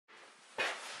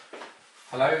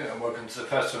Hello and welcome to the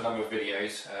first of a number of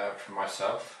videos from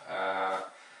myself,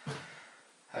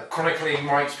 chronicling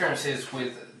my experiences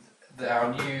with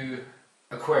our new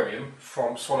aquarium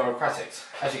from Swallow Aquatics.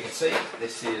 As you can see,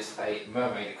 this is a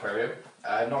Mermaid Aquarium,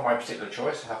 not my particular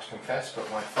choice, I have to confess,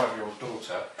 but my 5-year-old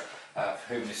daughter,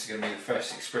 for whom this is going to be the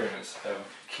first experience of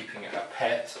keeping a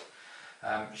pet,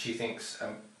 she thinks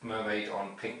a mermaid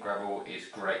on pink gravel is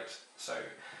great, so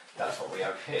that's what we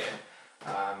have here.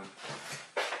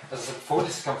 As I said before,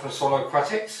 this has come from Swallow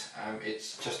Aquatics.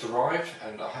 It's just arrived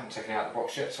and I haven't taken it out of the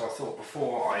box yet, so I thought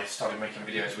before I started making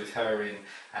videos with her in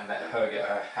and let her get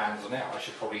her hands on it, I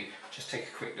should probably just take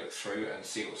a quick look through and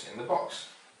see what's in the box.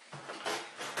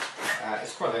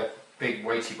 It's quite a big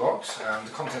weighty box.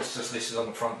 The contents just listed on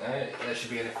the front there. There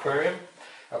should be an aquarium,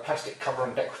 a plastic cover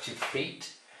and decorative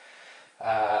feet,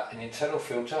 an internal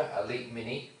filter, a Elite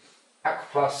Mini, Aqua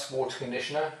Plus water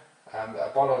conditioner, a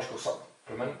biological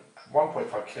supplement,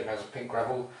 1.5 kilograms of pink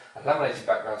gravel, a laminated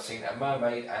background scene, a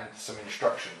mermaid and some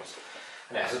instructions.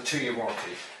 And it has a 2-year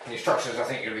warranty. The instructions I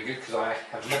think are going to be good because I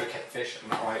have never kept fish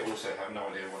and I also have no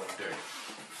idea what I'm doing.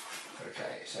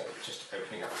 Okay, so just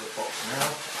opening up the box now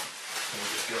and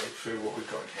we'll just go through what we've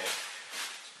got in here.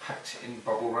 It's packed in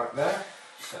bubble wrap there.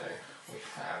 So we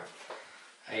have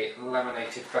a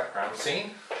laminated background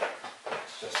scene.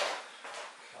 Let's just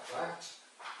cut that.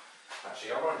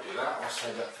 Actually, I won't do that, I'll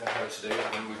save that for her to do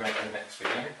when we make the next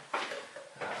video.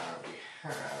 We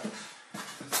have,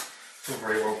 it's all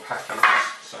very well packaged,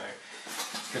 so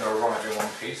it's going to arrive in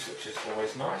one piece, which is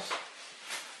always nice.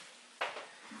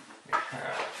 We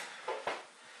have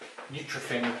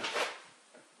Nutrifin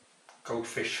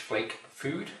goldfish flake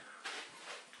food.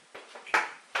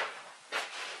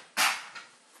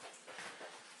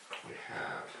 We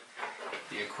have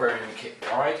the aquarium kit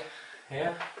guide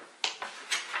here.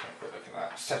 Look at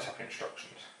that, setup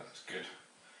instructions, that's good.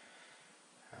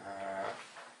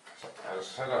 So as I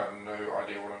said, I have no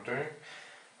idea what I'm doing.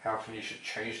 How often you should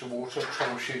change the water,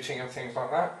 troubleshooting and things like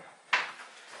that.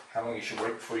 How long you should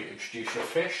wait before you introduce your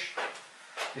fish.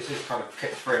 This is kind of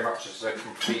kept very much as a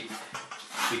complete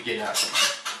beginner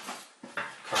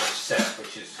kind of set,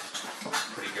 which is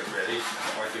pretty good really,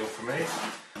 ideal for me.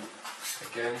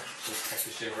 Again, it's all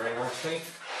packaged in very nicely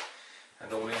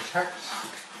and all intact.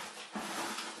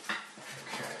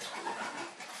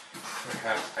 We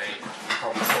have a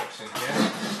cardboard box in here.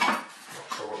 Not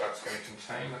sure what that's going to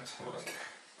contain. Let's have a look.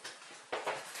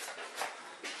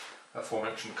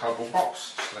 Aforementioned cardboard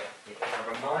box. Just let me grab a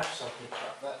knife so I can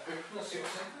cut that open and see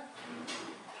what's in there.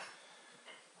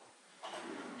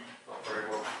 Not very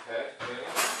well prepared, clearly.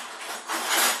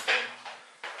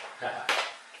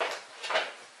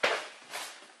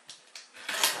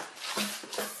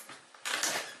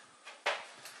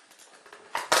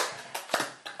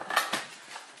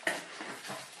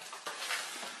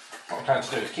 What I'm planning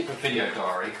to do is keep a video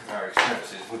diary of our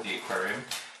experiences with the aquarium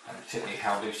and particularly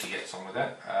how Lucy gets on with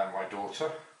it, my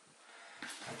daughter.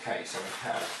 Okay, so we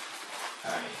have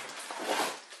a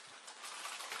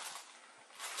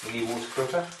mini water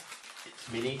filter.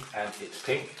 It's mini and it's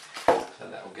pink, so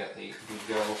that will get the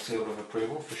girl seal of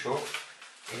approval for sure.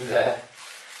 In there,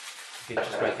 you can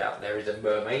just make out there is a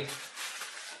mermaid.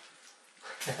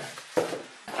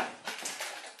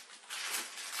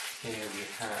 Here we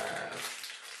have,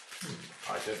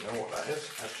 I don't know what that is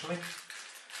actually.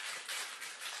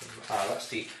 That's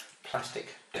the plastic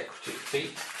decorative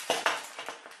feet.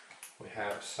 We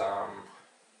have some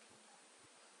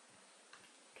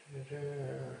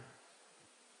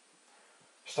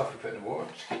stuff we put in the water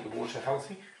to keep the water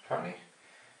healthy, apparently.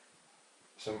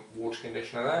 Some water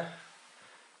conditioner there.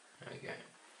 There we go.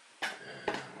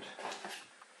 And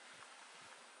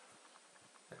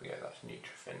there we go, that's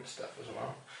Nutrifin stuff as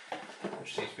well,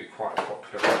 which seems to be quite a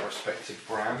popular and respected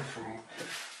brand from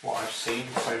what I've seen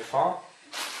so far.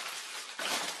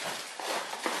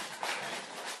 Okay.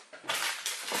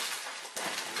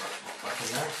 Back in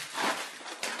there.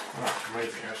 Right,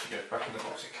 amazing, it actually goes back in the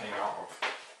box it came out of.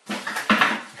 We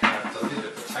have the lid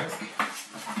of the tank,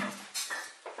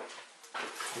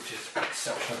 which is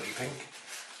exceptionally pink.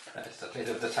 That is the lid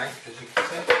of the tank, as you can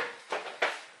see.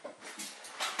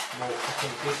 More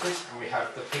packing pieces, and we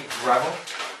have the pink gravel,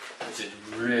 which is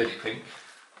really pink.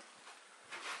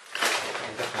 You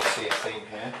can definitely see a theme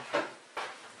here.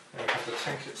 And we have the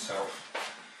tank itself.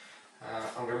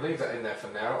 I'm going to leave that in there for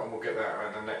now, and we'll get that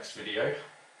in the next video.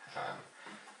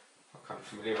 I've kind of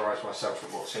familiarised myself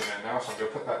with what's in there now, so I'm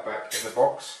going to put that back in the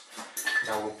box.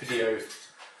 Now we'll video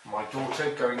my daughter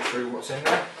going through what's in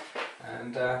there,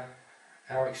 and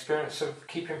our experience of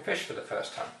keeping fish for the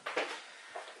first time.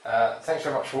 Thanks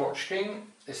very much for watching.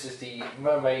 This is the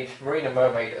Marina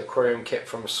Mermaid Aquarium kit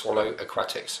from Swallow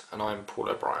Aquatics, and I'm Paul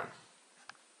O'Brien.